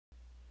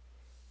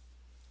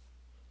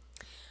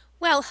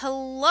Well,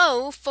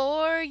 hello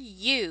for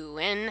you,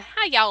 and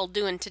how y'all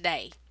doing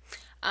today?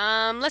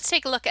 Let's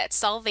take a look at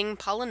solving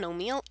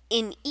polynomial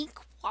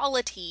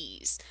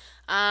inequalities.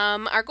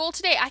 Our goal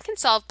today, I can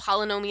solve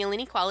polynomial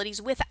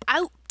inequalities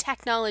without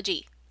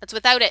technology. That's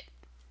without it.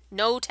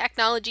 No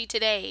technology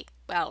today.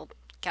 Well,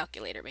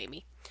 calculator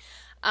maybe.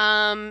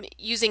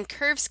 Using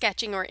curve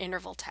sketching or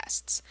interval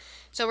tests.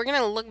 So we're going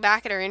to look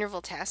back at our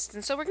interval tests,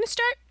 and so we're going to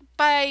start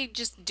by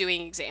just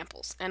doing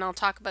examples, and I'll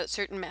talk about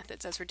certain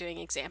methods as we're doing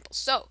examples.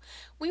 So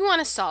we want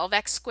to solve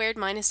x squared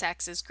minus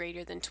x is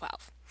greater than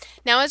 12.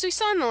 Now, as we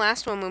saw in the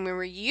last one when we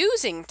were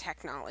using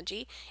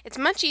technology, it's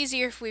much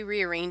easier if we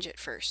rearrange it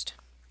first.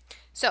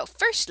 So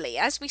firstly,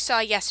 as we saw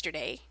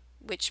yesterday,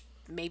 which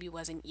maybe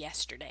wasn't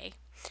yesterday,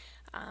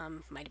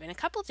 might have been a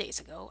couple days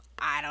ago,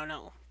 I don't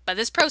know. But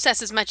this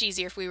process is much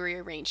easier if we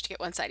rearrange to get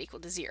one side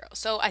equal to 0.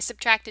 So I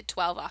subtracted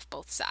 12 off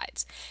both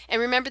sides.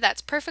 And remember,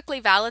 that's a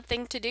perfectly valid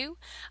thing to do.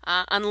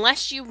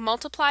 Unless you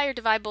multiply or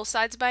divide both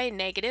sides by a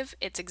negative,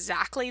 it's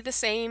exactly the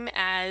same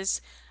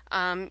as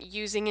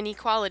using an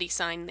equality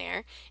sign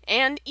there.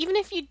 And even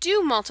if you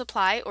do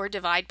multiply or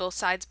divide both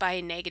sides by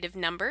a negative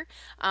number,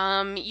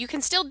 you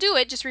can still do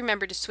it. Just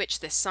remember to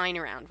switch this sign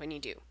around when you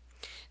do.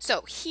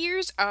 So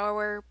here's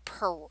our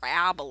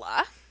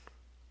parabola.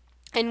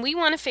 And we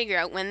want to figure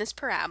out when this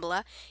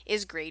parabola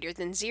is greater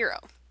than 0.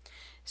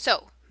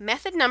 So,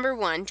 method number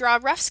 1, draw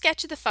a rough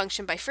sketch of the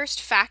function by first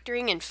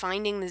factoring and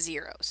finding the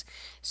zeros.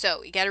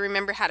 So, you got to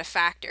remember how to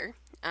factor.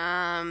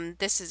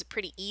 This is a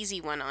pretty easy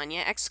one on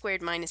you. X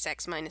squared minus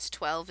x minus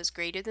 12 is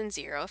greater than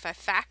 0. If I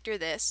factor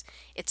this,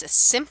 it's a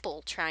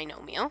simple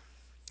trinomial.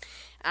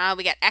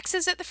 We got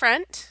x's at the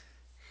front.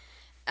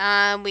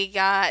 We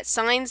got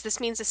signs. This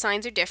means the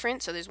signs are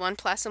different, so there's one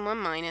plus and one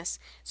minus.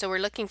 So we're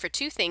looking for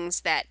two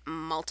things that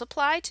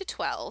multiply to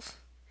 12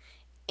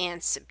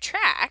 and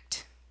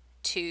subtract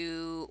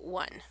to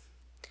 1.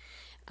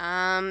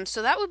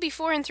 So that would be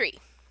 4 and 3.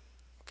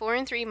 4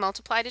 and 3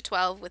 multiply to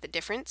 12 with a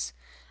difference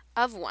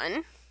of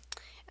 1.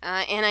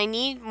 And I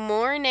need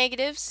more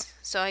negatives,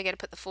 so I got to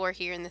put the 4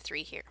 here and the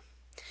 3 here.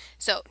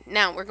 So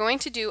now we're going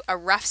to do a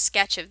rough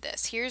sketch of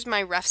this. Here's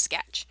my rough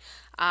sketch.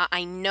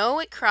 I know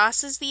it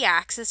crosses the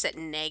axis at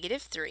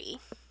 -3,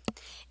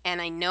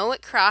 and I know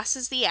it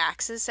crosses the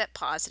axis at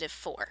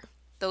 +4.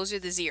 Those are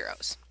the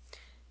zeros.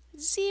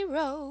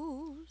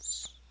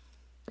 Zeros.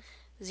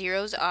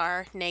 Zeros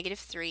are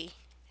 -3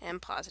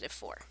 and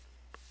 +4.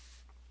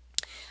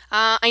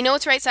 I know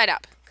it's right side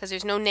up because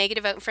there's no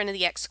negative out in front of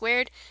the x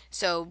squared.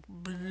 So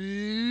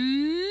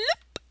bloop,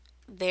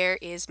 there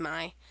is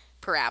my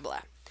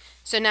parabola.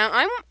 So now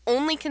I'm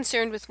only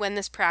concerned with when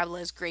this parabola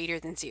is greater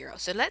than 0.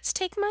 So let's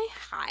take my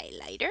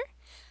highlighter.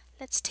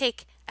 Let's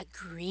take a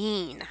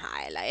green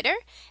highlighter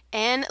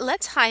and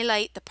let's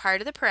highlight the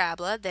part of the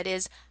parabola that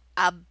is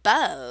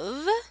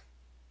above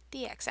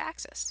the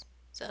x-axis.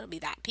 So it'll be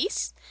that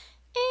piece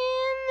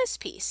and this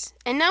piece.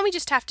 And now we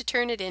just have to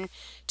turn it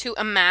into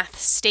a math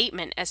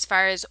statement as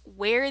far as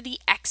where the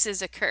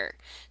x's occur.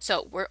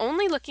 So we're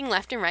only looking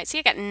left and right. See,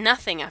 I got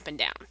nothing up and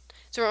down.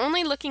 So we're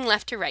only looking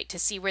left to right to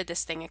see where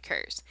this thing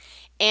occurs.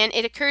 And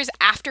it occurs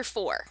after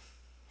 4,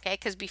 okay,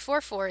 because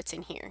before 4 it's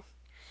in here.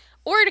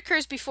 Or it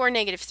occurs before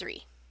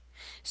 -3.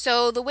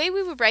 So the way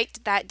we would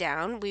write that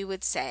down, we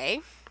would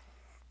say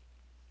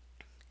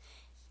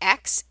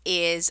x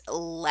is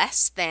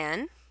less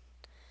than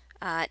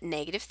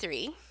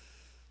 -3,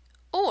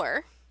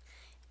 or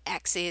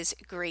x is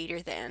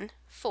greater than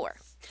 4.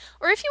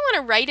 Or if you want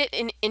to write it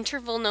in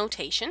interval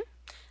notation,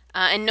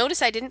 and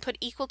notice I didn't put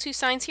equal to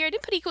signs here. I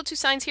didn't put equal to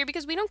signs here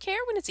because we don't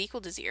care when it's equal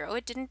to 0.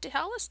 It didn't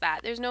tell us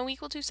that. There's no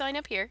equal to sign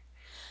up here.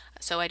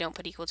 So I don't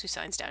put equal to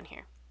signs down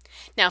here.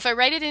 Now if I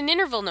write it in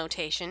interval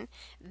notation,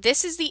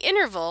 this is the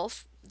interval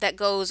that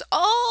goes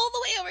all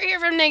the way over here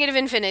from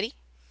 -infinity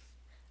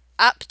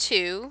up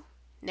to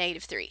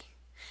 -3.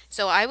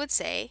 So I would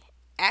say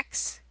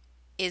x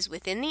is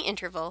within the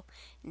interval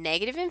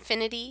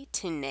 -infinity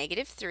to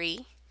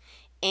 -3.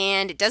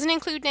 And it doesn't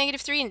include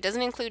 -3 and it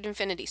doesn't include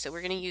infinity, so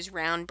we're going to use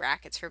round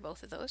brackets for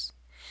both of those.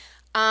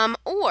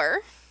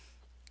 Or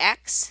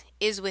x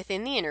is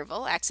within the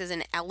interval. X is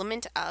an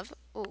element of,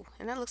 oh,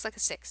 and that looks like a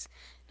 6.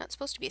 Not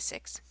supposed to be a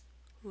 6.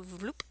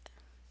 Vloop.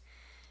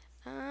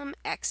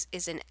 X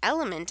is an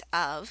element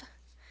of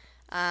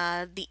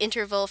the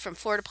interval from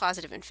 4 to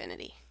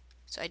 +infinity.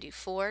 So I do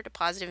 4 to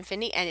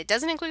 +infinity, and it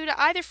doesn't include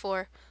either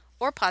 4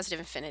 or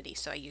 +infinity,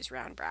 so I use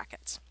round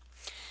brackets.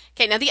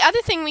 Okay, now the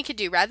other thing we could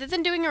do, rather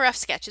than doing a rough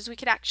sketch, is we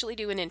could actually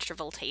do an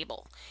interval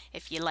table,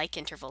 if you like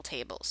interval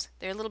tables.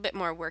 They're a little bit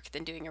more work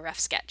than doing a rough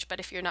sketch, but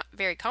if you're not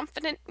very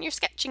confident in your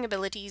sketching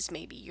abilities,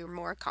 maybe you're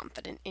more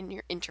confident in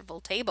your interval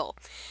table.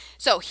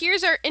 So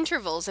here's our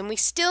intervals, and we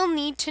still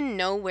need to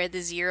know where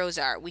the zeros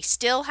are. We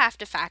still have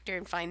to factor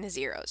and find the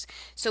zeros.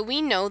 So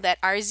we know that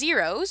our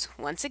zeros,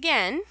 once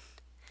again,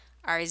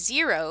 our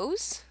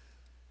zeros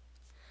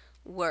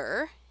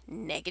were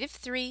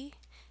 -3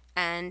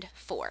 and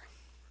 4.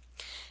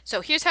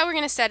 So here's how we're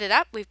going to set it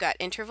up. We've got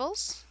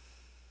intervals,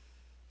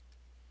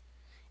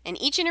 and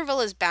each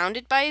interval is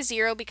bounded by a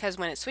 0 because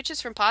when it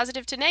switches from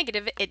positive to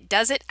negative, it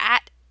does it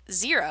at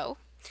 0.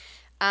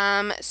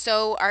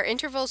 So our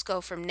intervals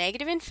go from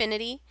negative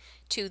infinity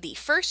to the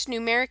first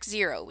numeric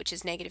 0, which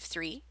is negative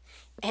 3.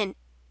 And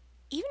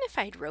even if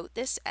I wrote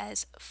this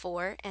as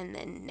 4 and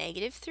then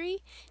negative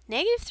 3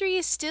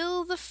 is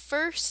still the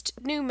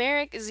first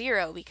numeric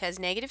 0 because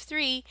negative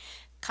 3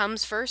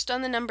 comes first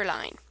on the number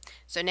line.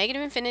 So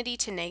negative infinity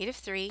to negative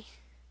 3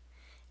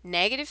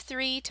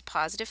 to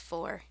positive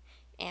 4,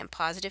 and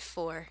positive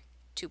 4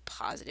 to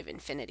positive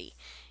infinity.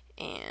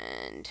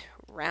 And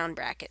round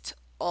brackets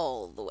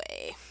all the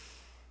way.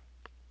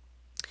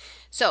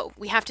 So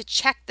we have to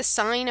check the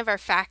sign of our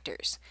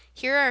factors.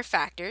 Here are our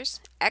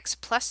factors. X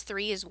plus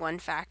 3 is one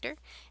factor,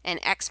 and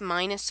x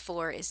minus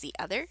 4 is the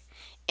other.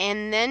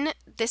 And then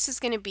this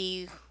is going to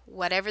be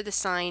whatever the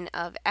sign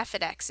of f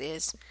at x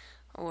is,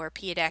 or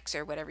p at x,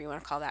 or whatever you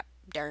want to call that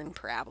darn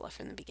parabola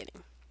from the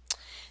beginning.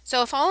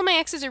 So if all of my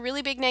x's are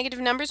really big negative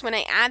numbers, when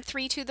I add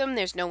 3 to them,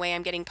 there's no way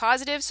I'm getting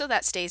positive, so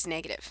that stays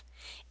negative.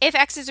 If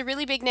x is a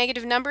really big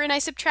negative number and I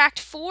subtract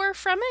 4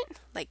 from it,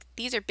 like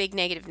these are big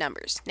negative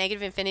numbers.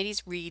 Negative infinity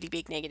is really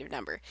big negative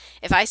number.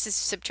 If I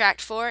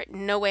subtract 4,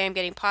 no way I'm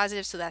getting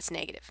positive, so that's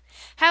negative.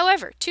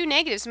 However, two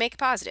negatives make a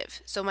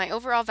positive, so my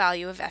overall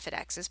value of f at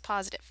x is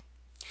positive.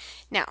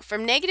 Now,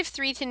 from negative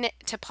 3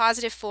 to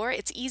positive 4,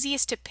 it's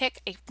easiest to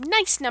pick a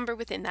nice number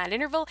within that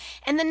interval,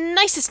 and the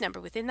nicest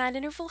number within that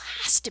interval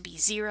has to be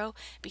 0,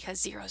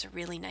 because 0 is a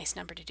really nice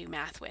number to do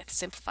math with.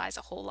 Simplifies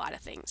a whole lot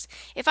of things.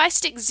 If I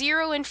stick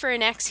 0 in for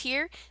an x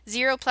here,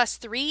 0 plus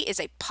 3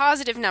 is a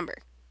positive number.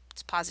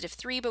 It's positive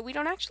 3, but we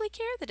don't actually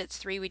care that it's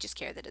 3, we just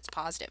care that it's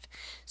positive.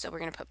 So we're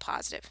going to put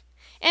positive.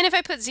 And if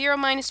I put 0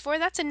 minus 4,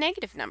 that's a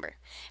negative number.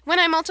 When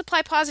I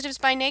multiply positives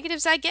by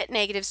negatives, I get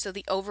negatives, so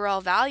the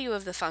overall value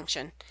of the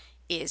function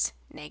is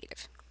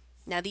negative.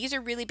 Now these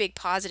are really big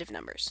positive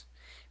numbers,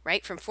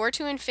 right? From 4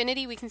 to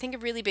infinity, we can think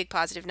of really big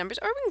positive numbers,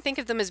 or we can think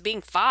of them as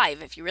being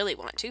 5 if you really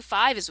want to.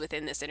 5 is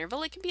within this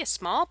interval. It can be a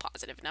small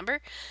positive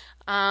number.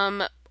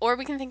 Or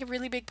we can think of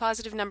really big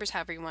positive numbers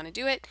however you want to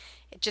do it.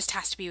 It just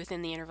has to be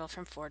within the interval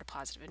from 4 to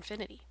positive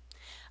infinity.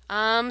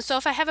 So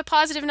if I have a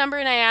positive number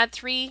and I add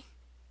 3,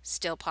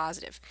 still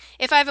positive.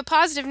 If I have a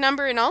positive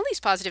number and all these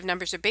positive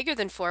numbers are bigger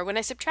than 4, when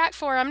I subtract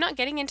 4, I'm not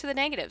getting into the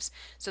negatives.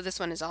 So this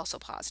one is also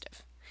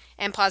positive.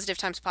 And positive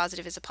times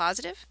positive is a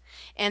positive.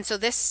 And so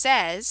this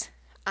says,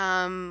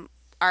 our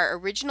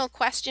original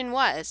question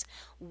was,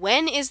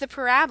 when is the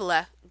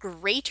parabola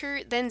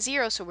greater than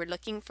 0? So we're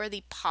looking for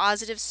the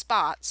positive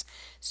spots.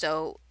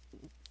 So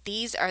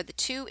these are the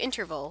two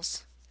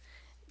intervals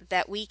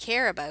that we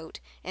care about.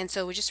 And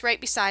so just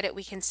right beside it,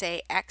 we can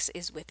say x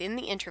is within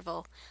the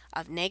interval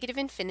of negative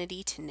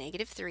infinity to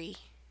negative 3,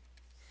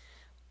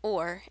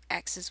 or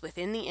x is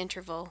within the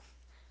interval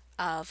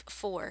of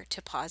 4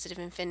 to positive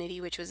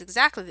infinity, which was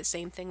exactly the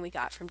same thing we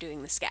got from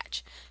doing the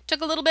sketch.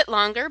 Took a little bit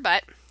longer,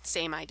 but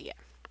same idea.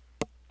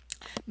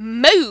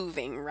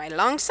 Moving right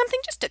along, something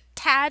just a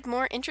tad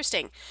more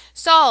interesting.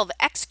 Solve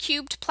x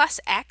cubed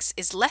plus x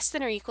is less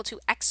than or equal to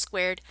x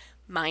squared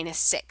minus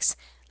 6.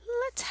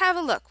 Let's have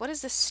a look. What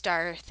does the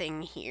star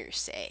thing here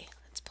say?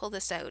 Let's pull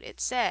this out.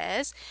 It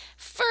says,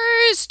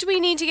 first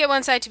we need to get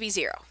one side to be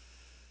 0.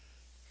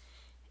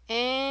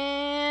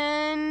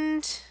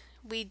 And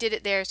we did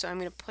it there, so I'm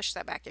going to push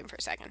that back in for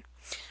a second.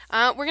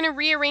 We're going to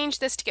rearrange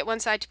this to get one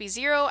side to be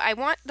 0. I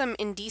want them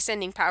in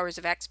descending powers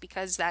of x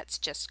because that's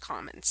just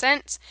common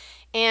sense.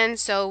 And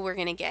so we're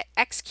going to get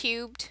x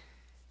cubed,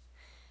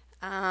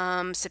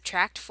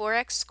 subtract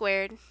 4x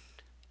squared,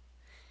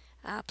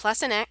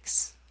 plus an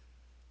x,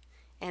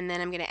 and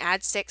then I'm going to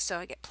add 6, so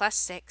I get plus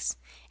 6.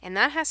 And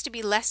that has to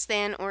be less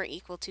than or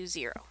equal to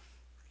 0.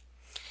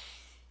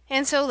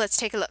 And so let's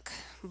take a look.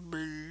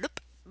 Bloop,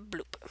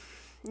 bloop.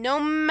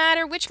 No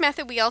matter which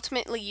method we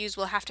ultimately use,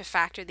 we'll have to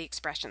factor the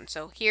expression.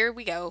 So here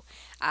we go.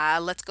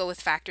 Let's go with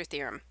factor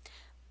theorem,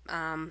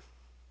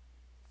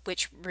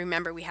 which,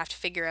 remember, we have to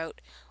figure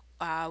out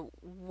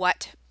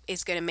what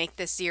is going to make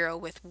this 0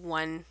 with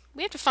one.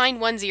 We have to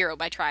find one 0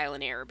 by trial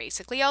and error,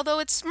 basically, although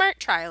it's smart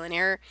trial and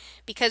error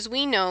because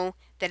we know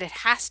that it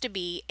has to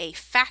be a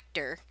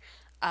factor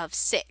of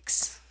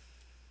 6.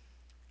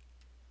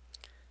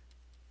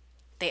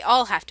 They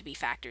all have to be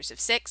factors of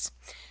 6.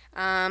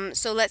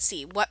 So let's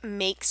see, what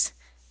makes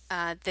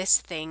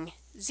this thing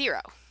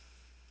 0?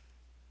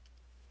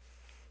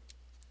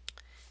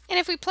 And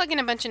if we plug in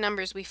a bunch of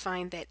numbers, we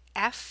find that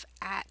f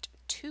at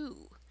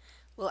 2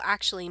 will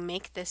actually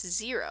make this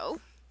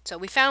 0. So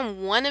we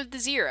found one of the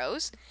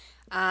zeros,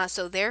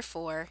 so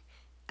therefore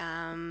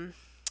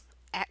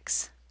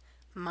x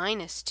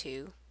minus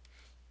 2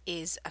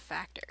 is a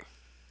factor.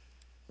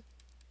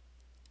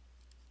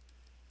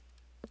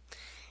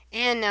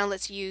 And now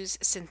let's use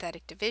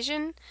synthetic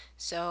division.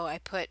 So I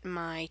put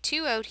my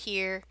 2 out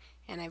here,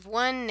 and I have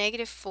 1,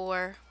 negative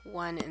 4,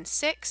 1, and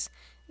 6.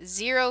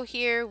 0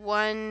 here,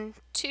 1,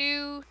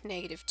 2,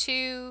 negative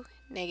 2,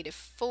 negative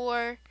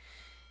 4.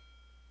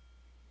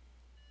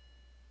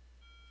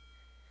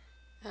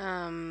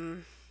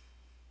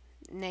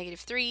 Negative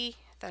 3.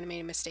 Thought I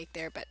made a mistake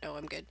there, but no,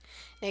 I'm good.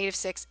 Negative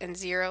 6 and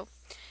 0.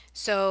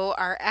 So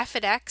our f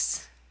at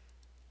x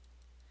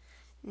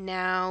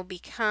now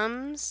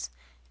becomes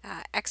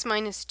x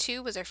minus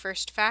 2 was our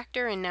first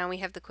factor, and now we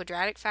have the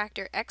quadratic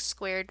factor x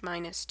squared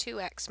minus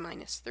 2x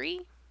minus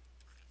 3.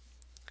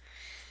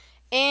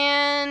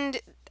 And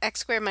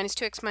x squared minus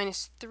 2x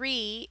minus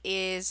 3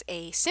 is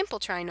a simple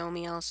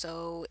trinomial,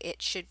 so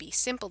it should be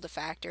simple to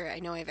factor. I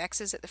know I have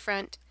x's at the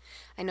front.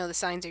 I know the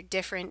signs are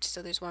different,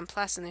 so there's one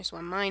plus and there's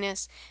one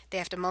minus. They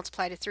have to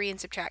multiply to 3 and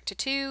subtract to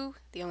 2.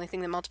 The only thing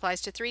that multiplies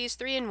to 3 is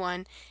 3 and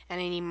 1, and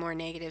I need more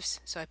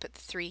negatives, so I put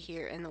the 3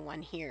 here and the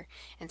 1 here.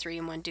 And 3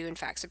 and 1 do, in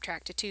fact,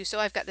 subtract to 2, so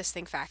I've got this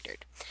thing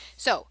factored.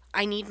 So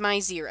I need my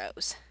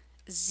zeros.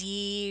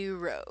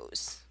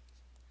 Zeros.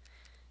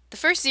 The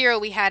first zero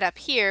we had up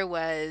here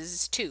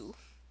was 2.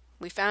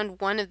 We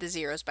found one of the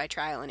zeros by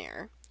trial and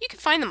error. You could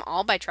find them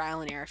all by trial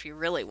and error if you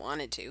really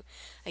wanted to.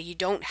 You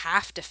don't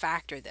have to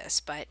factor this,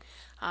 but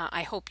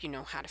I hope you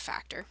know how to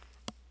factor.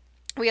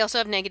 We also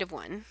have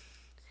 -1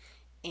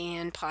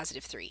 and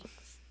 +3.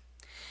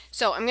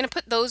 So I'm going to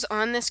put those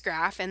on this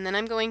graph, and then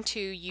I'm going to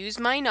use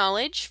my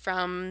knowledge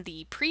from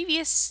the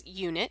previous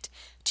unit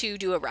to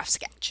do a rough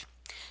sketch.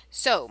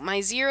 So my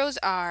zeros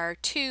are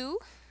 2,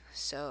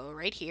 so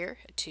right here,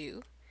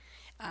 2.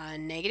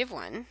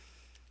 -1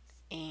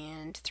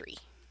 and 3.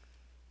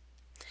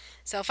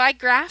 So if I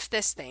graph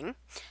this thing,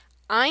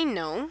 I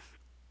know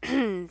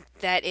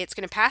that it's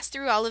going to pass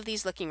through all of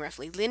these looking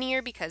roughly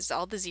linear because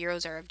all the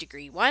zeros are of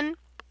degree 1.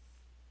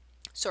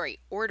 Sorry,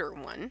 order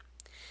 1.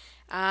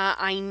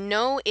 I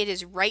know it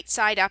is right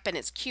side up and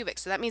it's cubic,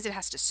 so that means it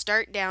has to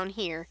start down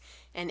here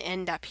and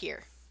end up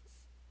here.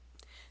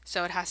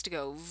 So it has to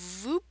go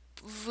voop,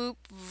 voop,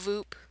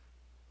 voop.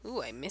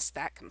 Ooh, I missed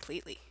that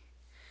completely.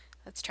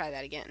 Let's try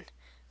that again.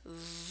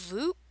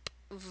 Voop,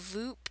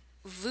 voop,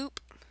 voop.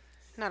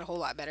 Not a whole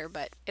lot better,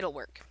 but it'll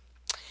work.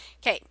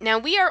 Okay, now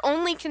we are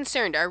only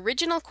concerned, our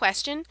original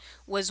question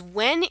was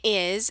when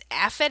is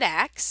f at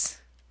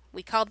x,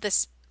 we called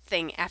this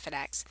thing f at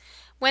x,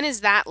 when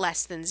is that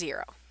less than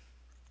 0?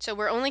 So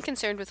we're only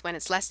concerned with when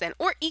it's less than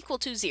or equal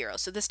to 0.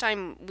 So this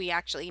time we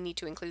actually need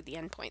to include the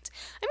endpoints.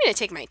 I'm going to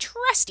take my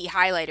trusty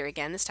highlighter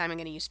again. This time I'm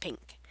going to use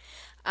pink.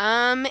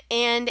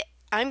 And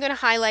I'm going to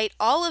highlight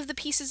all of the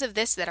pieces of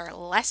this that are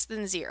less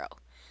than 0.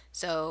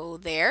 So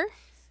there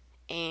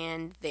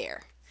and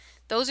there.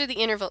 Those are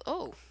the intervals.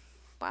 Oh,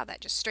 wow,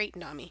 that just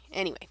straightened on me.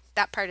 Anyway,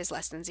 that part is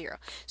less than 0.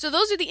 So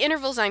those are the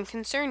intervals I'm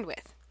concerned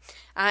with.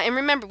 And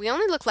remember, we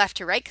only look left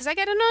to right because I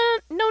got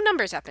no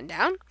numbers up and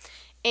down.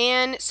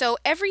 And so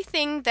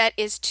everything that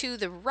is to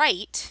the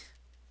right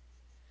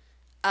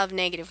of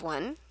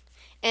 -1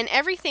 and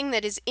everything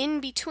that is in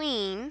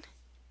between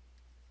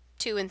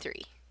 2 and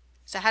 3.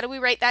 So how do we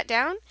write that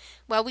down?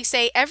 Well, we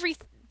say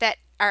that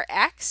our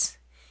x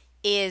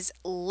is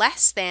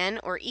less than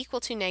or equal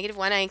to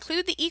 -1. I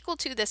include the equal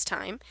to this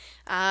time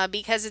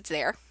because it's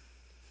there.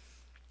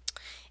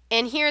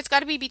 And here it's got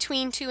to be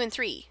between 2 and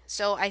 3.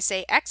 So I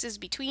say x is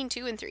between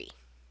 2 and 3.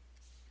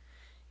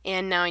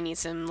 And now I need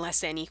some less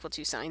than equal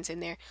to signs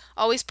in there.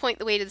 Always point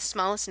the way to the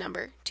smallest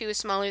number. 2 is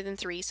smaller than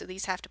 3, so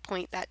these have to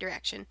point that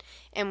direction.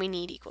 And we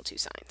need equal to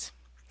signs.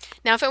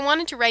 Now if I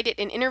wanted to write it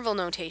in interval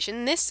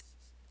notation, this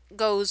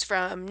goes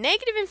from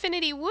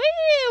 -infinity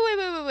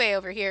way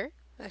over here.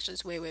 Actually,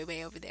 it's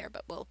way over there,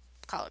 but we'll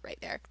call it right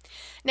there.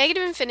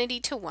 -infinity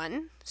to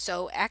 1,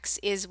 so x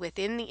is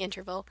within the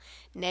interval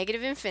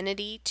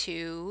 -infinity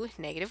to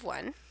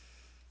 -1.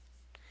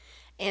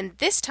 And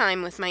this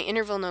time with my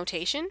interval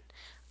notation,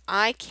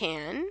 I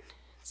can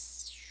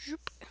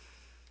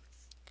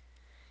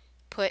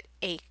put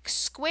a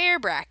square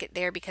bracket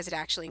there because it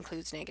actually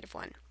includes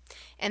 -1.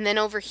 And then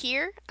over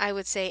here, I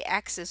would say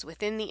x is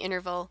within the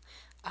interval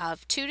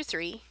of 2 to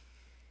 3.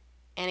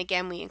 And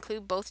again, we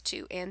include both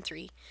 2 and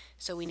 3,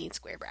 so we need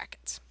square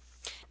brackets.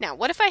 Now,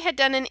 what if I had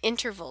done an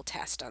interval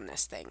test on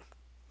this thing?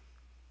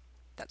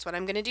 That's what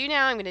I'm going to do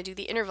now. I'm going to do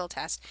the interval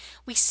test.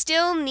 We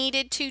still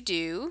needed to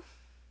do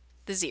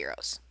the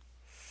zeros.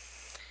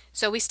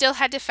 So we still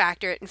had to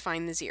factor it and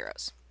find the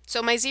zeros.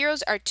 So my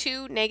zeros are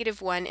 2,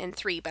 -1, and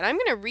 3, but I'm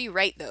going to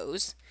rewrite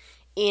those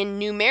in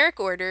numeric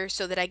order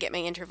so that I get my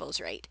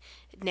intervals right.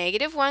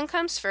 -1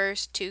 comes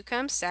first, 2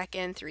 comes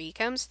second, 3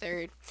 comes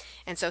third.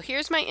 And so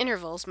here's my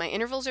intervals. My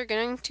intervals are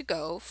going to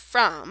go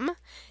from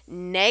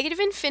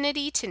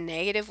 -infinity to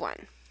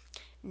 -1.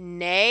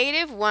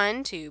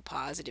 -1 to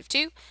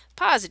 +2,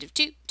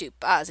 +2 to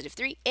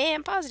 +3,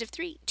 and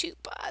 +3 to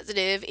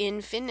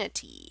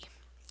 +infinity.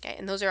 Okay,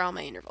 and those are all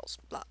my intervals.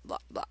 Blah, blah,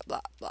 blah,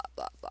 blah, blah,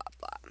 blah, blah,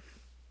 blah.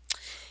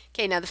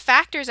 Okay, now the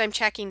factors I'm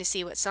checking to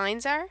see what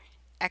signs are.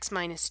 X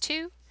minus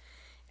 2,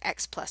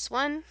 x plus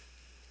 1,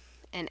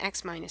 and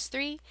x minus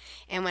 3.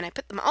 And when I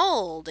put them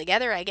all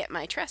together, I get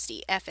my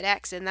trusty f at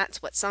x, and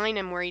that's what sign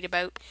I'm worried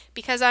about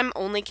because I'm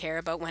only care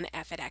about when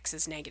f at x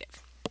is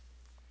negative.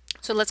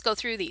 So let's go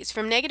through these.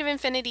 From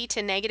 -infinity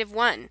to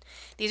 -1,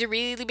 these are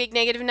really big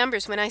negative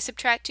numbers. When I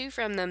subtract 2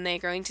 from them, they're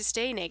going to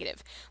stay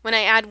negative. When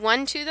I add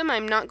 1 to them,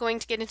 I'm not going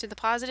to get into the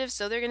positive,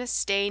 so they're going to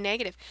stay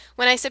negative.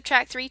 When I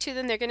subtract 3 to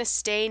them, they're going to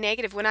stay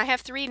negative. When I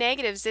have 3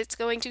 negatives, it's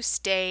going to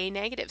stay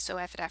negative, so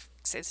f at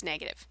x is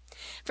negative.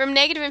 From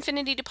negative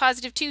infinity to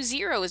positive 2,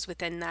 0 is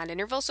within that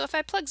interval. So if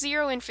I plug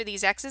 0 in for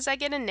these x's, I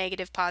get a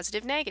negative,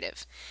 positive,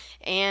 negative.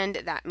 And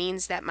that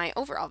means that my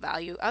overall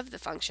value of the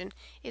function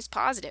is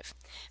positive.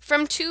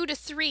 From 2 to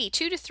 3,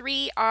 2 to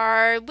 3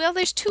 are, well,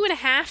 there's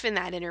 2.5 in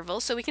that interval,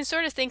 so we can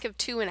sort of think of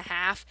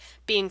 2.5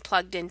 being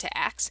plugged into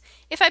x.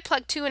 If I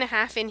plug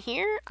 2.5 in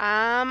here,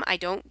 I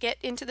don't get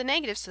into the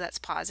negative, so that's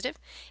positive.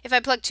 If I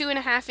plug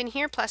 2.5 in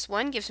here, plus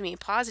 1 gives me a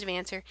positive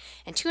answer,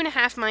 and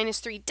 2.5 minus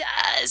 3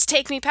 does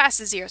take me past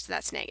the 0, so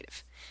that's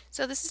negative.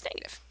 So this is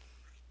negative.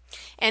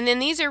 And then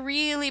these are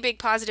really big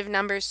positive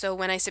numbers, so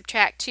when I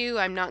subtract 2,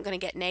 I'm not going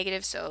to get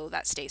negative, so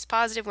that stays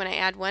positive. When I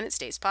add 1, it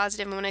stays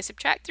positive. And when I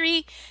subtract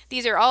 3,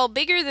 these are all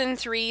bigger than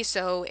 3,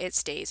 so it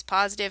stays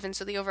positive. And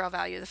so the overall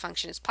value of the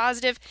function is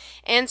positive.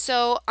 And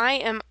so I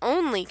am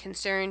only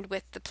concerned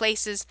with the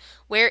places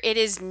where it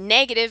is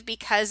negative,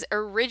 because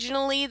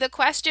originally the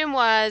question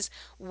was,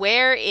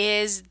 where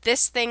is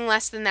this thing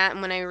less than that?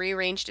 And when I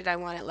rearranged it, I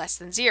want it less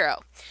than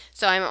 0.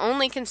 So I'm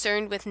only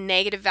concerned with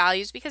negative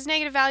values, because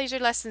negative values are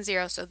less than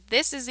 0. So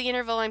this is the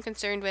interval I'm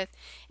concerned with,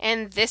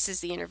 and this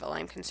is the interval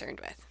I'm concerned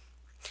with.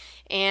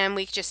 And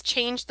we just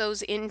change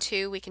those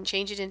into, we can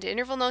change it into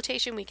interval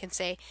notation. We can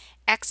say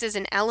x is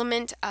an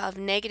element of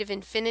negative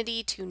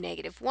infinity to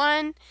negative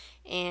 1,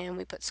 and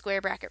we put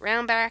square bracket,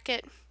 round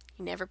bracket.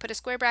 You never put a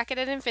square bracket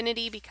at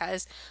infinity,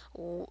 because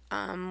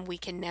we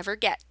can never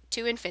get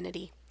to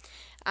infinity.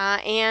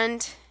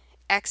 And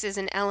x is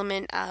an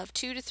element of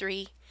 2 to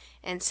 3,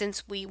 and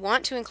since we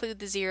want to include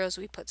the zeros,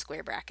 we put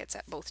square brackets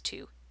at both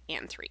 2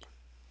 and 3.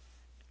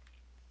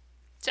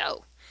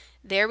 So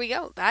there we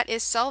go. That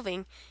is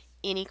solving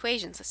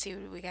inequations. Let's see,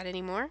 we got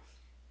any more?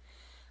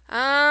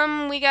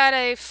 We got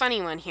a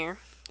funny one here.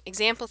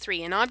 Example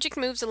 3. An object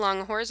moves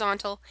along a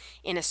horizontal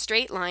in a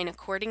straight line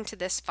according to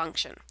this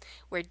function,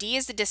 where d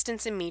is the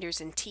distance in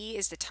meters and t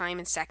is the time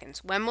in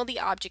seconds. When will the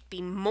object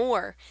be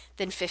more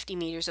than 50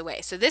 meters away?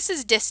 So this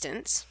is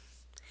distance,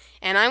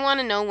 and I want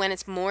to know when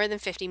it's more than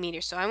 50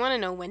 meters. So I want to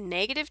know when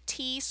negative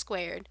t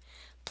squared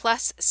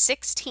plus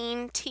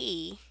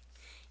 16t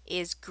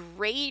is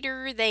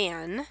greater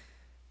than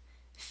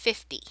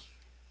 50.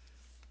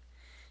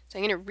 So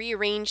I'm going to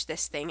rearrange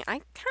this thing. I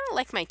kind of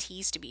like my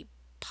t's to be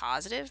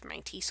positive,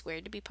 my t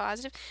squared to be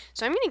positive.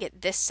 So I'm going to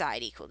get this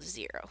side equal to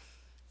 0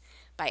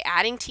 by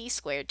adding t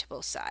squared to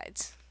both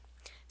sides,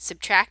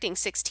 subtracting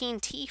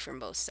 16t from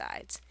both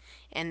sides,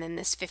 and then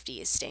this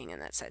 50 is staying on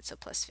that side, so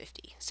plus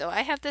 50. So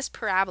I have this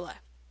parabola.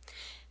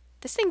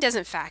 This thing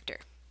doesn't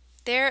factor.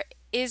 There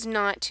is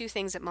not two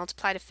things that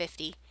multiply to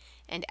 50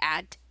 and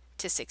add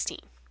to 16.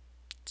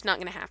 It's not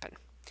going to happen.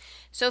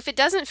 So if it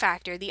doesn't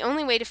factor, the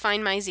only way to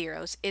find my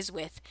zeros is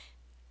with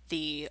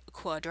the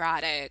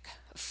quadratic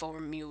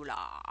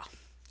formula.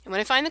 And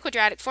when I find the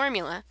quadratic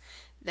formula,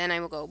 then I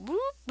will go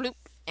bloop, bloop,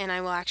 and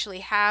I will actually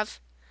have,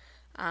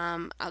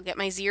 I'll get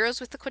my zeros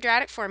with the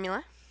quadratic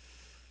formula.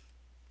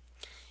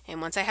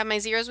 And once I have my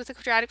zeros with the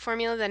quadratic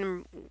formula,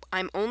 then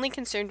I'm only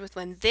concerned with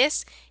when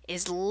this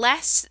is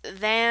less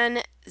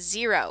than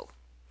 0.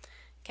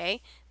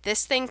 Okay?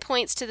 This thing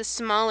points to the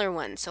smaller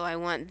one, so I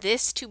want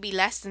this to be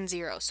less than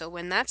 0. So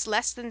when that's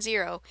less than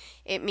 0,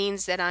 it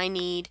means that I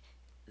need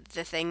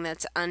the thing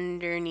that's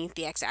underneath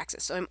the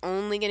x-axis. So I'm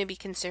only going to be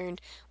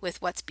concerned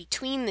with what's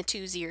between the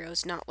two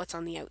zeros, not what's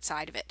on the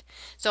outside of it.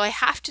 So I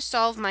have to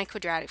solve my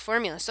quadratic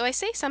formula. So I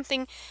say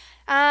something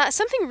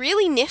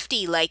really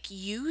nifty, like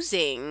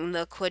using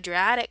the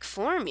quadratic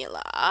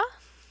formula.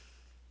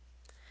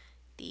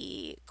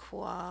 The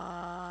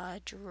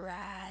quadratic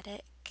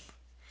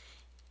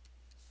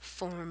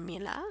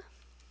formula.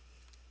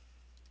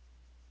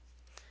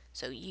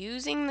 So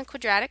using the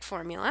quadratic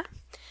formula,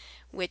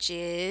 which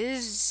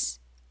is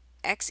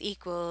x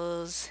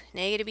equals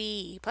negative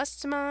b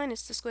plus or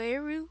minus the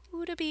square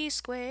root of b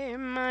squared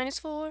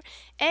minus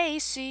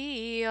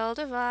 4ac all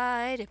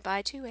divided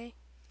by 2a.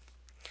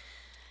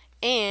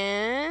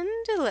 And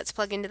let's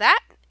plug into that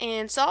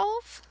and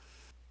solve.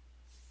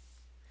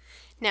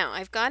 Now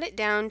I've got it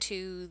down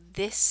to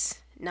this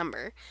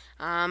number.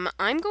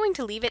 I'm going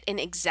to leave it in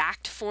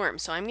exact form,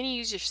 so I'm going to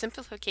use your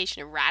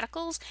simplification of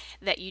radicals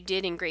that you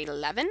did in grade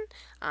 11.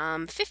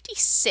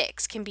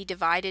 56 can be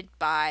divided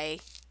by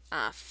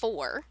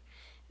 4.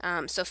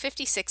 So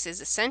 56 is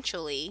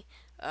essentially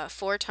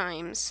 4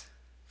 times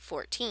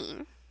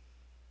 14.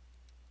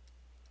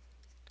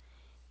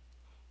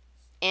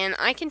 And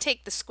I can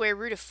take the square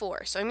root of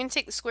 4. So I'm going to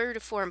take the square root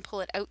of 4 and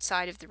pull it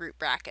outside of the root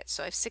bracket.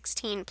 So I have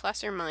 16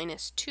 plus or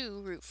minus 2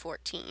 root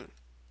 14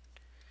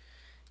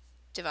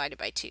 divided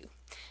by 2.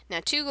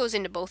 Now 2 goes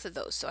into both of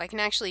those, so I can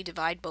actually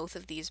divide both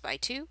of these by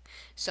 2.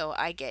 So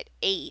I get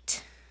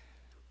 8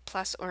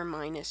 plus or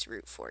minus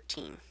root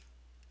 14.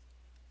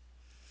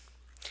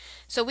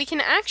 So we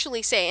can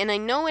actually say, and I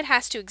know it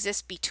has to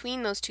exist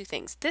between those two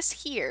things,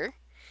 this here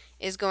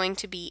is going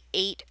to be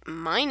 8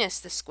 minus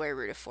the square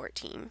root of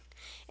 14,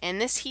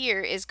 and this here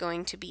is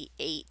going to be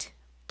 8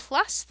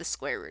 plus the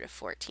square root of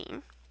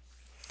 14.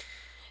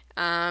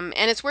 And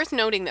it's worth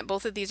noting that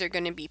both of these are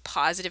going to be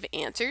positive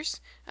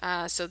answers,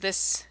 so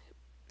this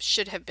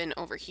should have been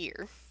over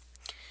here.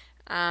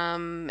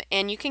 And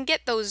you can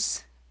get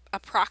those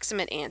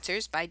approximate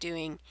answers by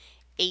doing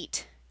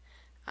 8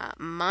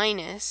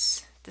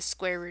 minus the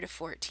square root of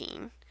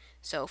 14,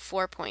 so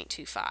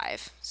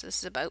 4.25. So this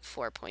is about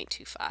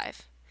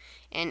 4.25.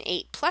 And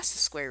 8 plus the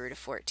square root of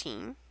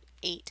 14,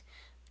 8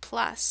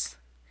 plus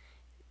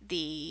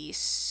the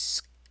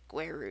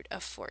square root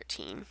of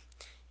 14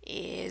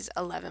 is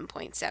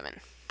 11.7.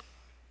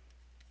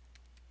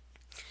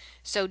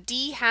 So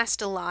D has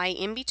to lie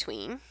in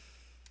between.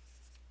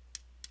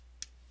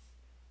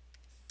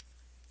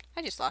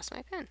 I just lost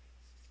my pen.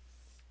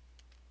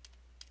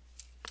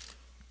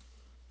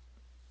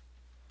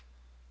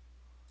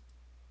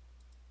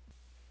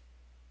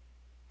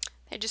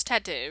 I just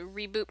had to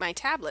reboot my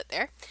tablet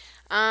there.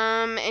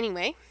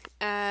 Anyway,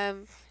 I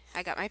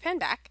got my pen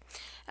back.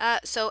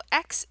 So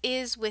X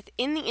is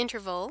within the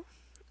interval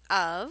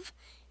of,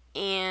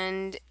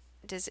 and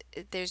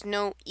there's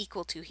no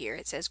equal to here.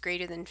 It says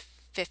greater than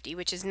 50,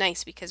 which is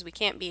nice because we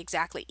can't be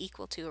exactly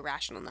equal to a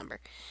rational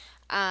number,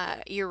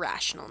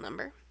 irrational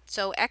number.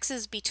 So X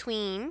is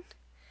between,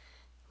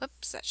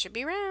 whoops, that should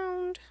be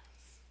round.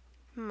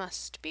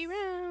 Must be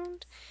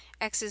round.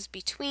 X is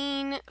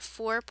between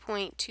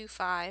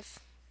 4.25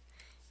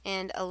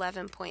 and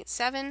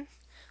 11.7,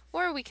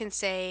 or we can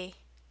say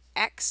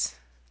X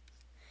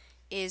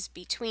is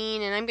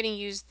between, and I'm going to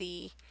use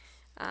the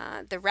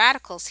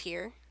radicals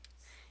here.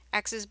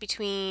 X is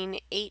between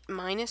 8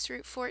 minus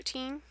root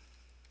 14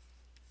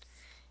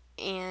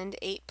 and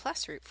 8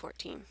 plus root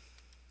 14.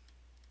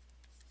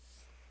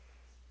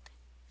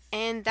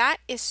 And that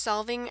is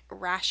solving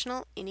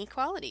rational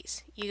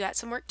inequalities. You got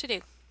some work to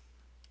do.